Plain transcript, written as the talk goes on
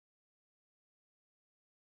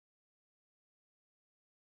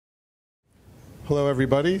Hello,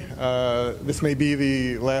 everybody. This may be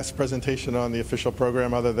the last presentation on the official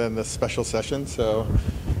program other than the special session, so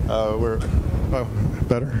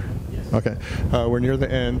better? Yes. Okay. We're near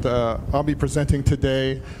the end. I'll be presenting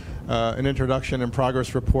today an introduction and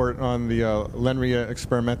progress report on the LENRIA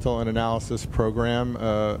Experimental and Analysis Program.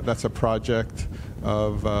 That's a project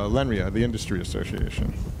of LENRIA, the Industry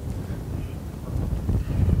Association.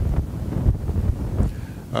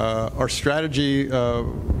 Our strategy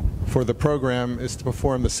for the program is to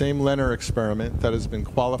perform the same LENR experiment that has been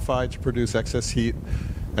qualified to produce excess heat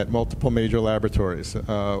at multiple major laboratories.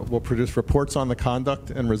 We'll produce reports on the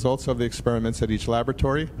conduct and results of the experiments at each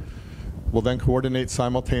laboratory. We'll then coordinate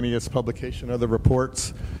simultaneous publication of the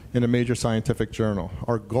reports in a major scientific journal.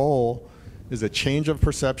 Our goal is a change of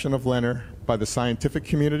perception of LENR by the scientific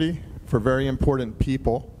community for very important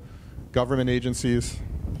people, government agencies,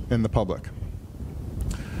 and the public.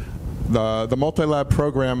 The multi-lab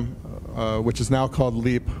program, which is now called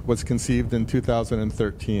LEAP, was conceived in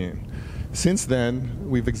 2013. Since then,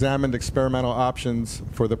 we've examined experimental options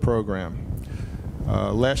for the program.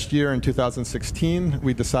 Last year, in 2016,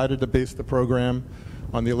 we decided to base the program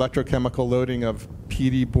on the electrochemical loading of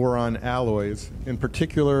PD boron alloys, in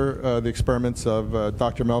particular the experiments of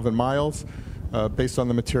Dr. Melvin Miles, based on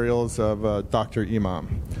the materials of Dr.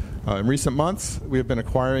 Imam. In recent months, we have been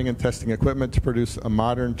acquiring and testing equipment to produce a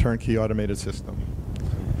modern turnkey automated system.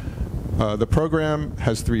 The program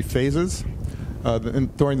has 3 phases.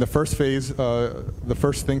 During the first phase, the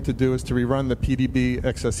first thing to do is to rerun the PDB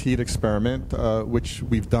excess heat experiment, which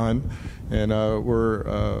we've done, and we're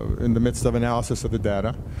in the midst of analysis of the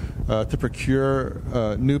data, to procure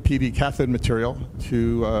new PD cathode material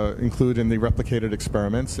to include in the replicated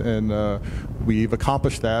experiments, and we've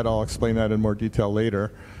accomplished that. I'll explain that in more detail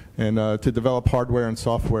later. And to develop hardware and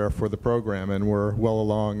software for the program, and we're well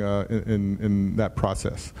along in that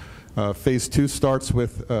process. Phase 2 starts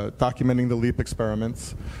with documenting the LEAP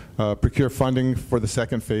experiments, procure funding for the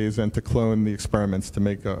second phase, and to clone the experiments to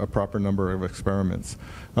make a proper number of experiments.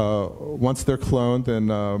 Once they're cloned, then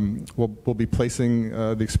we'll be placing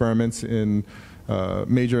the experiments in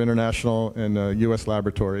major international and U.S.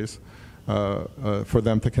 laboratories. For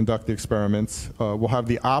them to conduct the experiments. We'll have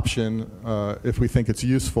the option, if we think it's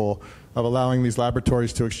useful, of allowing these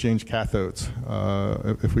laboratories to exchange cathodes,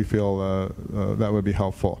 if we feel that would be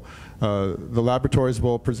helpful. The laboratories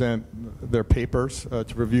will present their papers to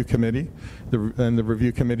review committee, and the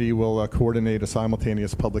review committee will coordinate a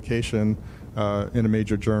simultaneous publication in a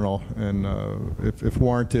major journal, and if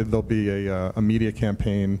warranted, there'll be a media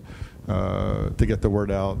campaign to get the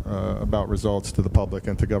word out about results to the public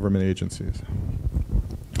and to government agencies.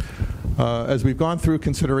 As we've gone through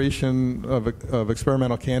consideration of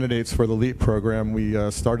experimental candidates for the LEAP program,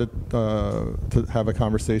 we started to have a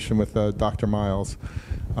conversation with Dr. Miles.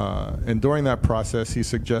 And during that process, he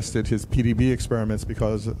suggested his PDB experiments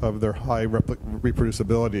because of their high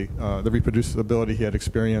reproducibility, the reproducibility he had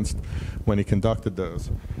experienced when he conducted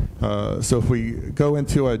those. So if we go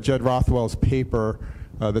into Jed Rothwell's paper,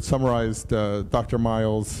 that summarized Dr.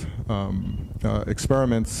 Miles'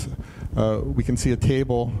 experiments, we can see a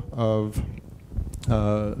table of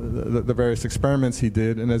the various experiments he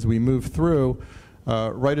did, and as we move through,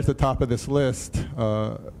 right at the top of this list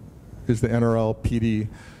is the NRL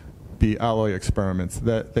PDB alloy experiments.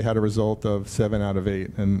 That they had a result of 7 out of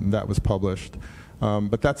 8, and that was published.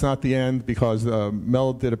 But that's not the end, because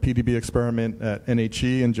Mel did a PDB experiment at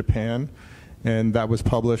NHE in Japan, and that was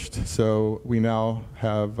published, so we now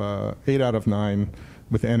have 8 out of 9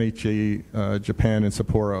 with NHE Japan and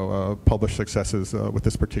Sapporo published successes with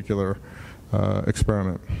this particular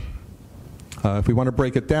experiment. If we want to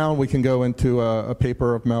break it down, we can go into a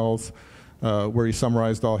paper of Mel's where he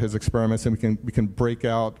summarized all his experiments, and we can break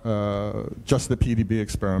out just the PDB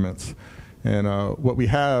experiments. And what we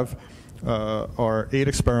have are 8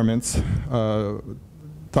 experiments.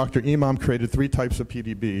 Dr. Imam created 3 types of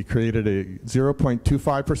PDB. He created a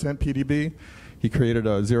 0.25% PDB, he created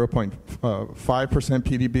a 0.5%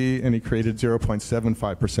 PDB, and he created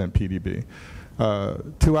 0.75% PDB.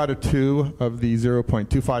 2 out of 2 of the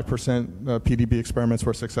 0.25% PDB experiments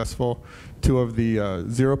were successful. 2 of the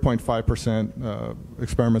 0.5%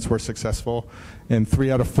 experiments were successful, and 3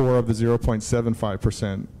 out of 4 of the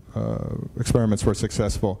 0.75% experiments were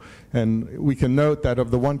successful. And we can note that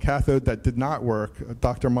of the one cathode that did not work,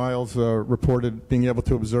 Dr. Miles reported being able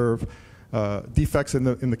to observe defects in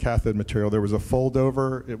the cathode material. There was a fold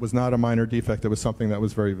over. It was not a minor defect. It was something that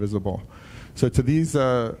was very visible. So to these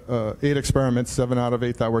 8 experiments, 7 out of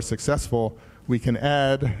 8 that were successful, we can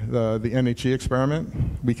add the NHE experiment.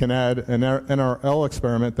 We can add an NRL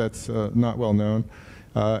experiment that's not well known.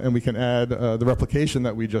 And we can add the replication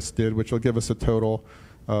that we just did, which will give us a total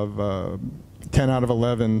of 10 out of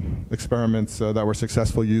 11 experiments that were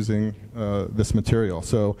successful using this material.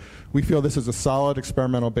 So we feel this is a solid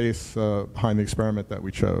experimental base behind the experiment that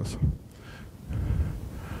we chose.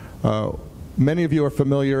 Many of you are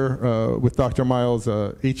familiar with Dr. Miles'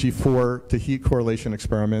 HE4 to heat correlation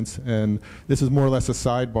experiments, and this is more or less a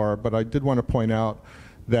sidebar, but I did want to point out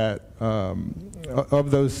that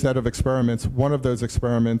of those set of experiments, one of those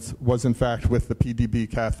experiments was in fact with the PDB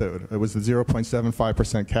cathode. It was the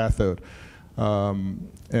 0.75% cathode.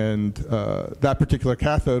 That particular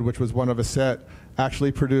cathode, which was one of a set,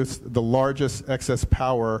 actually produced the largest excess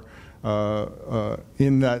power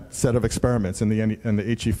in that set of experiments in the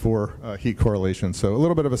HE4 heat correlation. So a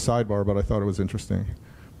little bit of a sidebar, but I thought it was interesting.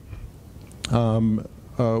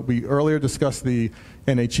 We earlier discussed the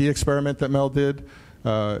NHE experiment that Mel did.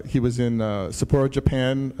 He was in Sapporo,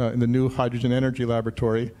 Japan, in the New Hydrogen Energy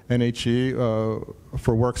Laboratory, NHE,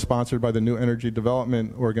 for work sponsored by the New Energy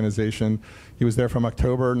Development Organization. He was there from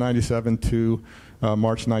October 97 to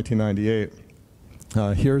March 1998.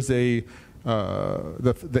 Here's the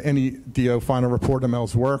NEDO final report of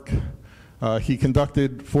Mel's work. He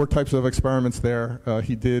conducted 4 types of experiments there.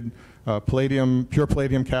 He did pure palladium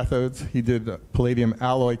cathodes. He did palladium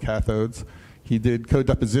alloy cathodes. He did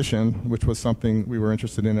co-deposition, which was something we were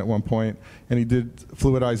interested in at one point, and he did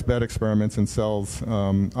fluidized bed experiments in cells.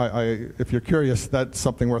 If you're curious, that's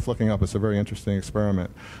something worth looking up. It's a very interesting experiment.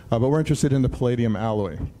 But we're interested in the palladium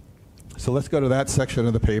alloy. So let's go to that section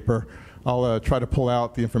of the paper. I'll try to pull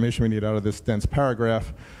out the information we need out of this dense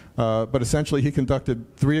paragraph. But essentially, he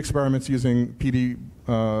conducted 3 experiments using PD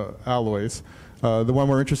alloys. The one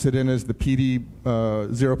we're interested in is the PD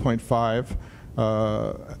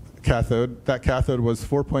 0.5 cathode. That cathode was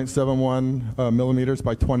 4.71 millimeters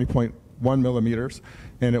by 20.1 millimeters,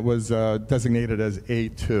 and it was designated as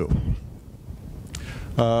A2.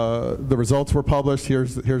 The results were published.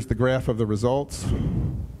 Here's the graph of the results.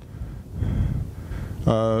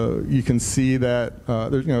 You can see that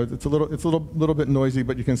it's a little bit noisy,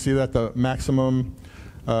 but you can see that the maximum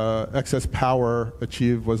excess power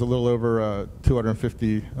achieved was a little over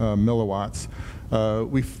 250 milliwatts.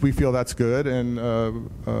 We feel that's good, and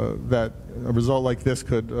that a result like this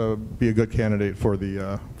could be a good candidate for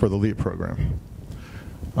the LEAP program.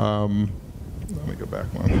 Let me go back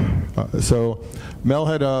one. So Mel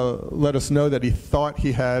had let us know that he thought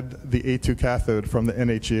he had the A2 cathode from the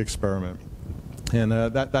NHE experiment. And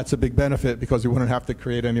that's a big benefit because we wouldn't have to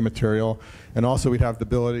create any material, and also we'd have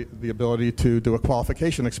the ability to do a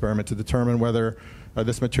qualification experiment to determine whether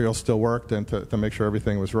this material still worked and to make sure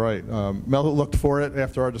everything was right. Mel looked for it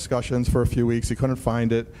after our discussions for a few weeks. He couldn't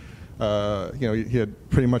find it. He had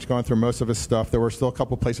pretty much gone through most of his stuff. There were still a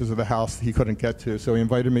couple places of the house he couldn't get to, so he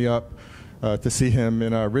invited me up to see him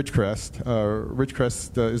in Ridgecrest.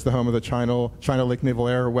 Ridgecrest is the home of the China Lake Naval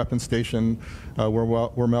Air Weapons Station,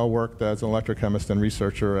 where Mel worked as an electrochemist and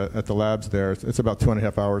researcher at the labs there. It's about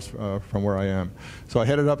 2.5 hours from where I am. So I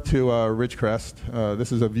headed up to Ridgecrest.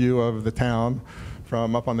 This is a view of the town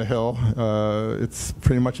from up on the hill. It's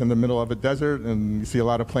pretty much in the middle of a desert, and you see a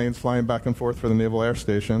lot of planes flying back and forth for the Naval Air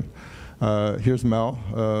Station. Here's Mel,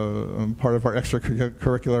 part of our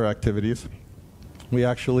extracurricular activities. He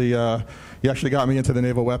actually got me into the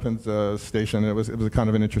Naval Weapons Station. It was a kind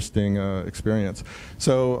of an interesting experience.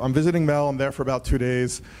 So I'm visiting Mel. I'm there for about 2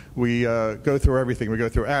 days. We go through everything. We go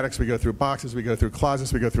through attics. We go through boxes. We go through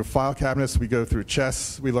closets. We go through file cabinets. We go through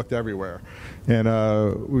chests. We looked everywhere, and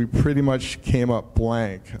we pretty much came up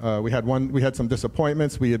blank. We had some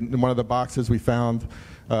disappointments. In one of the boxes we found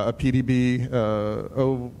a PDB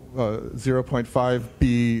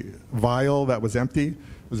 0.5B vial that was empty. It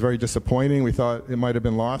was very disappointing. We thought it might have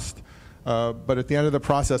been lost. But at the end of the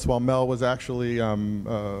process, while Mel was actually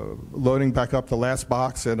loading back up the last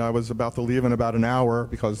box, and I was about to leave in about an hour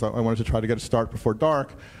because I wanted to try to get a start before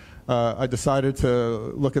dark, I decided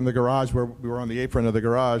to look in the garage where we were on the apron of the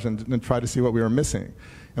garage and try to see what we were missing.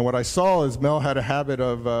 And what I saw is Mel had a habit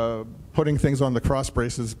of putting things on the cross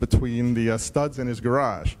braces between the studs in his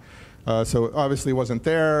garage. So it obviously wasn't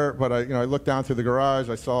there, but I looked down through the garage.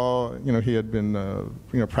 I saw, he had been,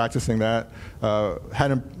 practicing that.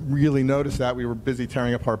 Hadn't really noticed that. We were busy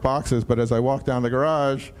tearing apart boxes, but as I walked down the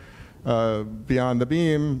garage, beyond the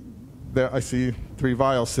beam, there I see 3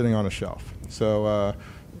 vials sitting on a shelf. So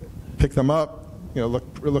picked them up. It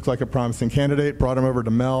looked like a promising candidate. Brought them over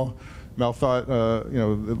to Mel. Mel thought,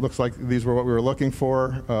 it looks like these were what we were looking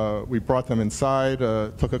for. We brought them inside,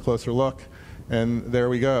 took a closer look. And there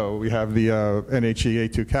we go. We have the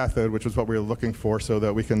NHE-A2 cathode, which is what we were looking for so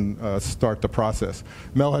that we can start the process.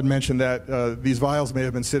 Mel had mentioned that these vials may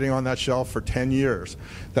have been sitting on that shelf for 10 years,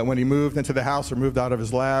 that when he moved into the house or moved out of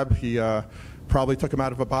his lab, he probably took them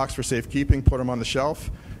out of a box for safekeeping, put them on the shelf,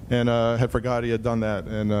 and had forgot he had done that,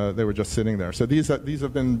 and they were just sitting there. So these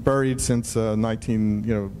have been buried since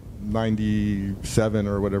 1997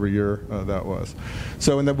 or whatever year that was.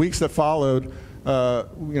 So in the weeks that followed,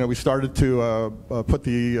 we started to put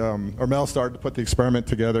or Mel started to put the experiment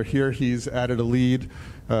together. Here he's added a lead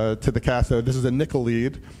to the cathode. This is a nickel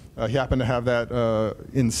lead. He happened to have that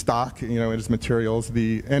in stock, in his materials.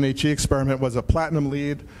 The NHE experiment was a platinum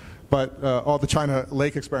lead, but all the China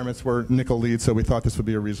Lake experiments were nickel leads, so we thought this would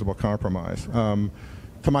be a reasonable compromise.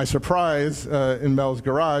 To my surprise, in Mel's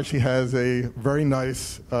garage, he has a very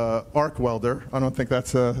nice arc welder. I don't think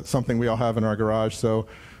that's something we all have in our garage, so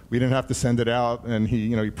we didn't have to send it out. And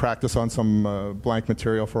he practiced on some blank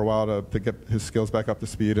material for a while to get his skills back up to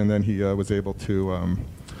speed, and then he was able to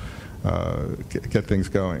get things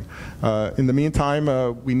going. In the meantime,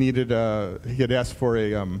 he had asked for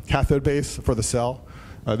a cathode base for the cell.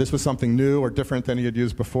 This was something new or different than he had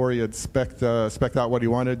used before. He had spec'd out what he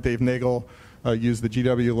wanted. Dave Nagel used the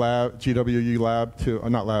GWU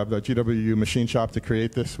machine shop to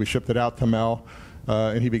create this. We shipped it out to Mel,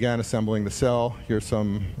 and he began assembling the cell. Here's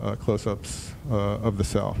some close-ups of the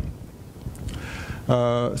cell.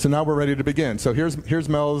 So now we're ready to begin. So here's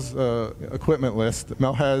Mel's equipment list.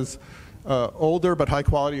 Mel has older but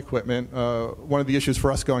high-quality equipment. One of the issues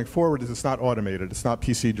for us going forward is it's not automated. It's not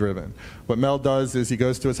PC-driven. What Mel does is he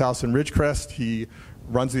goes to his house in Ridgecrest. He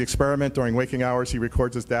runs the experiment during waking hours. He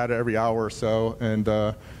records his data every hour or so and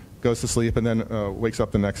goes to sleep and then wakes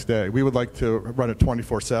up the next day. We would like to run it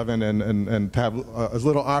 24/7 and to have as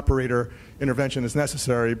little operator intervention as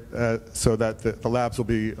necessary so that the labs will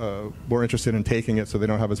be more interested in taking it so they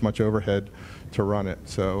don't have as much overhead to run it.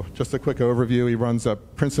 So just a quick overview. He runs a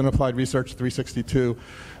Princeton Applied Research 362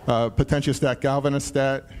 potentiostat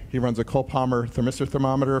galvanostat. He runs a Cole-Palmer thermistor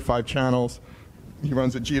thermometer, 5 channels. He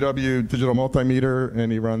runs a GW digital multimeter,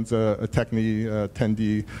 and he runs a Techni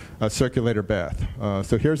 10D circulator bath.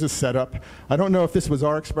 So here's his setup. I don't know if this was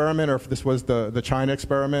our experiment or if this was the China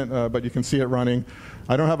experiment, but you can see it running.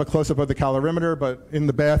 I don't have a close-up of the calorimeter, but in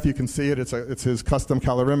the bath you can see it. It's his custom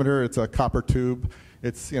calorimeter. It's a copper tube.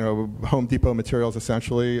 It's Home Depot materials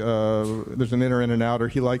essentially. There's an inner and an outer.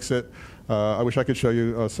 He likes it. I wish I could show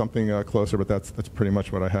you something closer, but that's pretty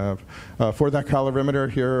much what I have. For that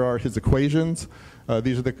calorimeter, here are his equations.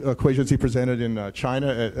 These are the equations he presented in China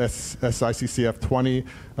at SICCF 20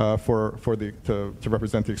 to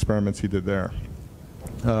represent the experiments he did there.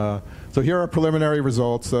 So here are preliminary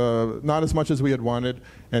results. Not as much as we had wanted,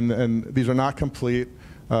 and these are not complete.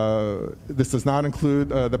 This does not include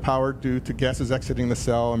the power due to gases exiting the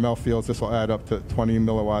cell, and Mel feels this will add up to 20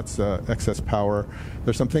 milliwatts excess power.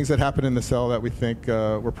 There's some things that happen in the cell that we think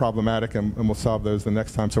were problematic, and we'll solve those the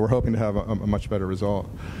next time, so we're hoping to have a much better result.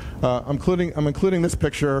 I'm including this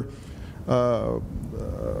picture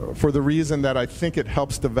for the reason that I think it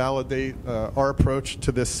helps to validate our approach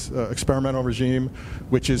to this experimental regime,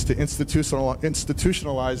 which is to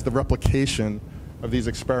institutionalize the replication of these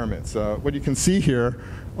experiments. What you can see here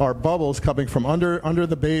are bubbles coming from under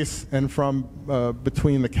the base and from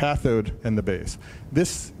between the cathode and the base.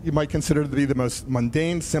 This you might consider to be the most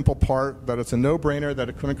mundane, simple part, that it's a no-brainer, that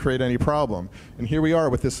it couldn't create any problem. And here we are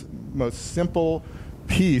with this most simple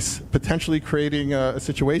piece potentially creating a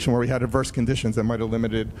situation where we had adverse conditions that might have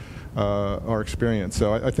limited our experience.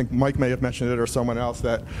 So I think Mike may have mentioned it or someone else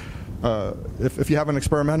that if you have an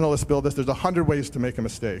experimentalist build this, there's 100 ways to make a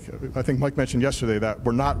mistake. I think Mike mentioned yesterday that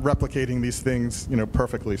we're not replicating these things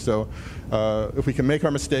perfectly. So if we can make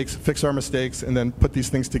our mistakes, fix our mistakes, and then put these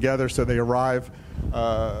things together so they arrive,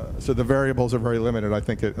 so the variables are very limited, I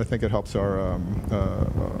think it helps our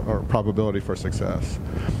probability for success.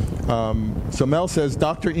 So Mel says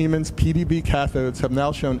Dr. Eamon's PDB cathodes have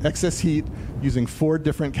now shown excess heat using 4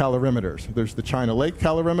 different calorimeters. There's the China Lake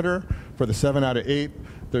calorimeter for the 7 out of 8.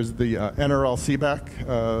 There's the NRL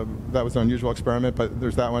CBAC. That was an unusual experiment, but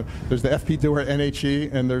there's that one. There's the FP Dewar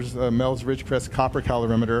NHE, and there's Mel's Ridgecrest copper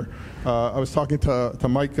calorimeter. I was talking to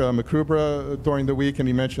Mike McCrubra during the week, and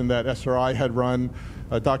he mentioned that SRI had run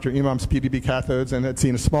Dr. Imam's PDB cathodes and had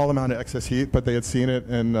seen a small amount of excess heat, but they had seen it,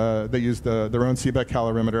 and they used their own CBAC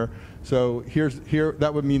calorimeter. So here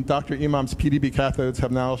that would mean Dr. Imam's PDB cathodes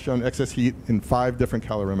have now shown excess heat in 5 different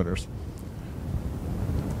calorimeters.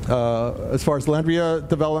 As far as LENRIA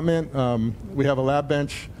development, we have a lab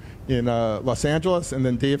bench in Los Angeles, and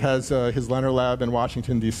then Dave has his LENR lab in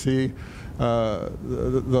Washington, D.C. The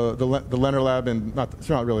LENR lab it's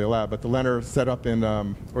not really a lab, but the LENR setup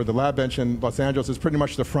or the lab bench in Los Angeles is pretty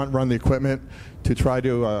much to front run the equipment to try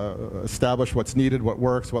to establish what's needed, what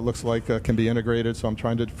works, what looks like can be integrated. So I'm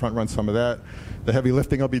trying to front run some of that. The heavy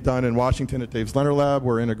lifting will be done in Washington at Dave's LENR lab,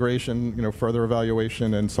 where integration, further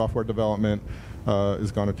evaluation and software development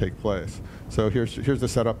is going to take place. So here's the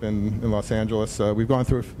setup in Los Angeles. We've gone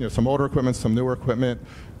through some older equipment, some newer equipment.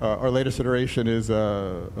 Our latest iteration is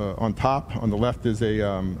on top. On the left is a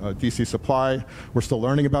DC supply. We're still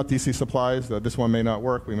learning about DC supplies. This one may not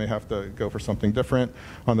work. We may have to go for something different.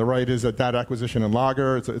 On the right is a data acquisition and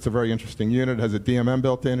logger. It's a very interesting unit. It has a DMM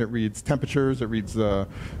built in. It reads temperatures. It reads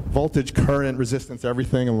voltage, current, resistance,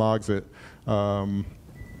 everything, and logs it.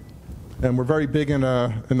 And we're very big in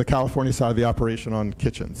the California side of the operation on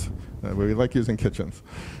kitchens. We like using kitchens.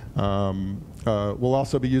 We'll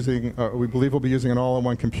also be using, we believe we'll be using an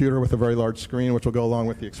all-in-one computer with a very large screen, which will go along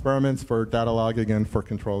with the experiments for data logging and for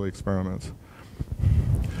control of the experiments.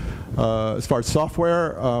 As far as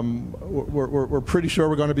software, we're pretty sure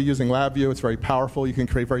we're going to be using LabVIEW. It's very powerful. You can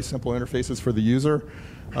create very simple interfaces for the user.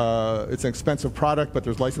 It's an expensive product, but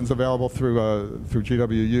there's license available through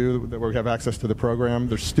GWU where we have access to the program.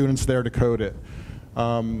 There's students there to code it.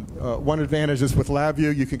 One advantage is with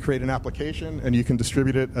LabVIEW, you can create an application and you can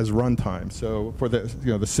distribute it as runtime. So for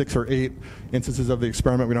the 6 or 8 instances of the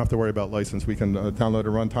experiment, we don't have to worry about license. We can download a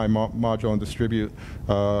runtime module and distribute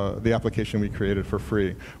the application we created for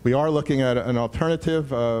free. We are looking at an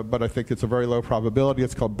alternative, but I think it's a very low probability.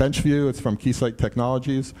 It's called BenchView. It's from Keysight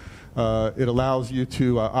Technologies. It allows you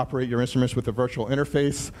to operate your instruments with a virtual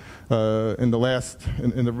interface.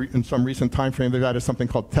 In some recent time frame, they've added something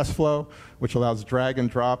called TestFlow, which allows drag and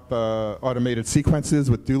drop automated sequences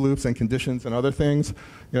with do loops and conditions and other things.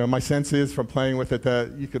 My sense is from playing with it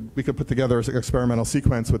that we could put together an experimental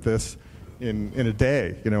sequence with this in a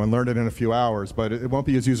day, and learn it in a few hours. But it won't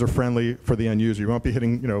be as user friendly for the end user. You won't be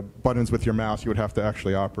hitting buttons with your mouse. You would have to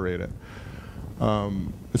actually operate it.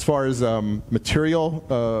 As far as material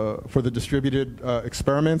for the distributed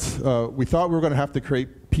experiments, we thought we were going to have to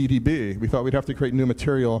create PDB. We thought we'd have to create new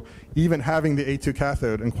material, even having the A2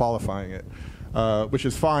 cathode and qualifying it, which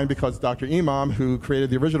is fine because Dr. Imam, who created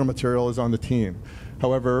the original material, is on the team.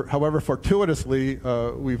 However, fortuitously,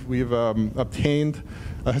 we've obtained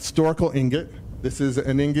a historical ingot. This is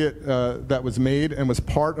an ingot that was made and was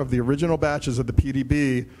part of the original batches of the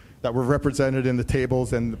PDB that were represented in the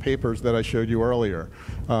tables and the papers that I showed you earlier.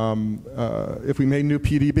 If we made new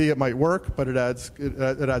PDB, it might work, but it adds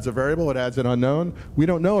a variable, it adds an unknown. We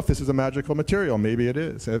don't know if this is a magical material. Maybe it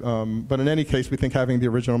is. But in any case, we think having the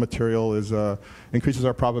original material increases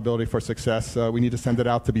our probability for success. We need to send it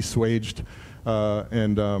out to be swaged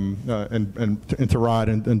and into rod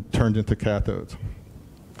and turned into cathodes.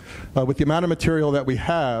 With the amount of material that we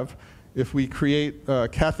have, if we create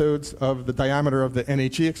cathodes of the diameter of the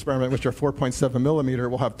NHE experiment, which are 4.7 millimeter,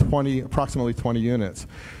 we'll have approximately 20 units.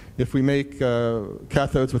 If we make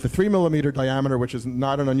cathodes with a 3 millimeter diameter, which is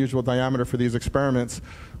not an unusual diameter for these experiments,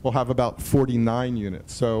 we'll have about 49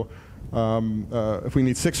 units. So if we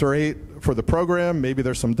need 6 or 8 for the program, maybe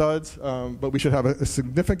there's some duds, but we should have a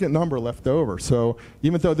significant number left over. So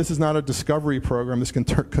even though this is not a discovery program, this can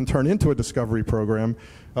turn into a discovery program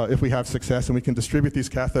if we have success, and we can distribute these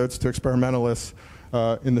cathodes to experimentalists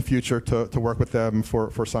in the future to work with them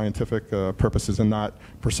for scientific purposes and not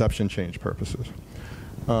perception change purposes.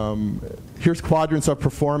 Here's quadrants of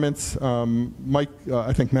performance. Mike,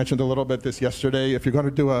 I think, mentioned a little bit this yesterday. If you're going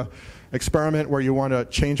to do an experiment where you want to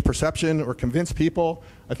change perception or convince people,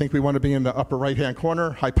 I think we want to be in the upper right-hand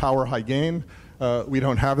corner, high power, high gain. We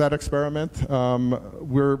don't have that experiment.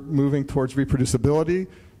 We're moving towards reproducibility,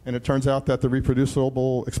 and it turns out that the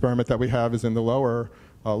reproducible experiment that we have is in the lower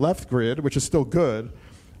left grid, which is still good.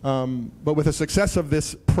 But with the success of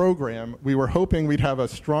this program, we were hoping we'd have a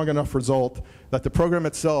strong enough result that the program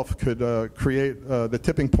itself could create the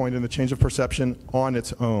tipping point in the change of perception on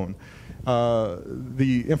its own.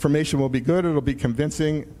 The information will be good, it'll be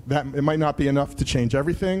convincing. That it might not be enough to change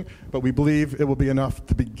everything, but we believe it will be enough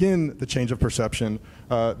to begin the change of perception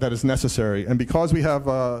that is necessary. And because we have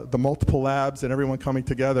the multiple labs and everyone coming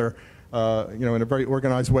together in a very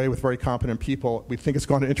organized way with very competent people, we think it's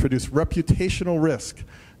going to introduce reputational risk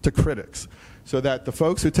to critics. so that the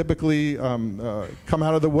folks who typically come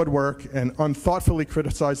out of the woodwork and unthoughtfully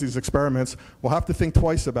criticize these experiments will have to think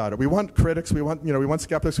twice about it. We want critics, we want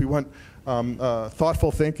skeptics, we want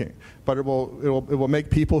thoughtful thinking, but it will make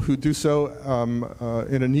people who do so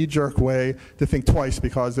in a knee-jerk way to think twice,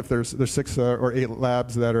 because if there's 6 or 8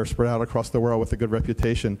 labs that are spread out across the world with a good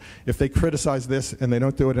reputation, if they criticize this and they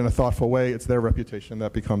don't do it in a thoughtful way, it's their reputation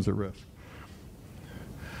that becomes at risk.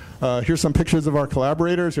 Here's some pictures of our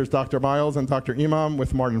collaborators. Here's Dr. Miles and Dr. Imam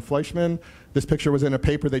with Martin Fleischman. This picture was in a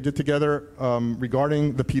paper they did together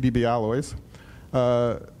regarding the PDB alloys.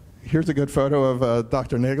 Here's a good photo of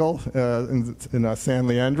Dr. Nagel in San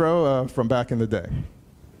Leandro from back in the day.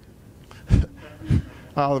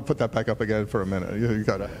 I'll put that back up again for a minute. You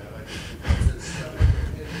gotta.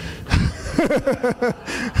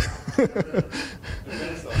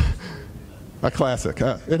 A classic.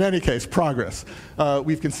 In any case, progress.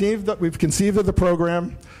 We've conceived of the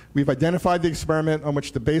program. We've identified the experiment on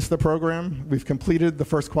which to base the program. We've completed the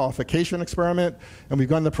first qualification experiment, and we've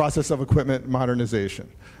begun the process of equipment modernization.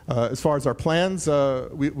 As far as our plans,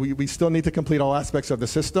 we still need to complete all aspects of the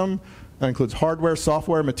system. That includes hardware,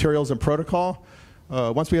 software, materials, and protocol.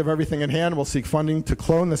 Once we have everything in hand, we'll seek funding to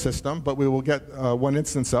clone the system, but we will get one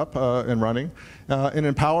instance up and running. And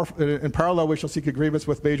in parallel, we shall seek agreements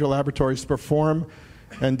with major laboratories to perform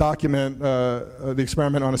and document the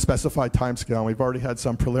experiment on a specified timescale. We've already had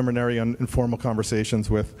some preliminary and informal conversations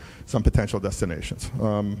with some potential destinations.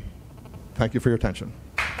 Thank you for your attention.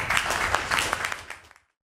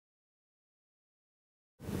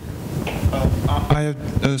 I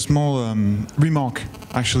have a small remark,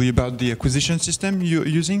 actually, about the acquisition system you're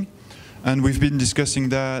using. And we've been discussing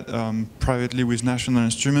that privately with National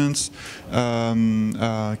Instruments.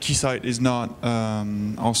 Keysight is not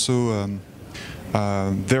also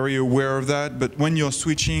very aware of that. But when you're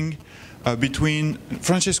switching between,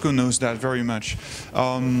 Francesco knows that very much.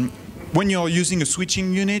 When you're using a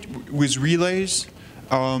switching unit with relays,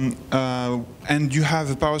 and you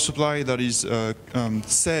have a power supply that is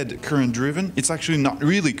said current driven, it's actually not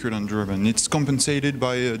really current driven. It's compensated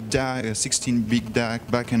by a DAC, a 16-bit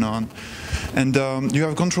DAC back and on, and you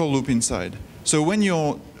have a control loop inside. So when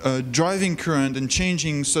you're driving current and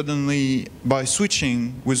changing suddenly by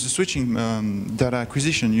switching with the switching data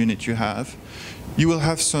acquisition unit you will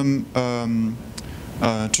have some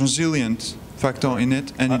transient factor in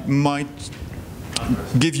it, and it might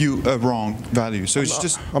give you a wrong value. So it's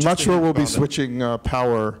just. I'm not sure we'll be switching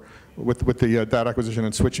power with the data acquisition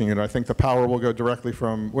and switching it. I think the power will go directly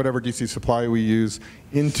from whatever DC supply we use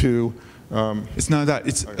into. It's not that.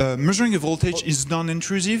 It's measuring a voltage is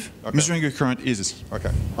non-intrusive. Okay. Measuring a current is.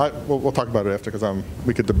 Okay. We'll talk about it after, because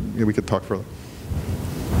we could talk further.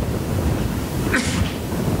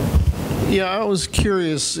 Yeah, I was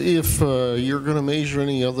curious if you're going to measure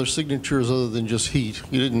any other signatures other than just heat.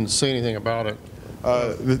 You didn't say anything about it.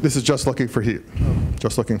 This is just looking for heat.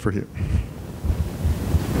 Just looking for heat.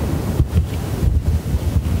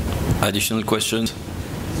 Additional questions?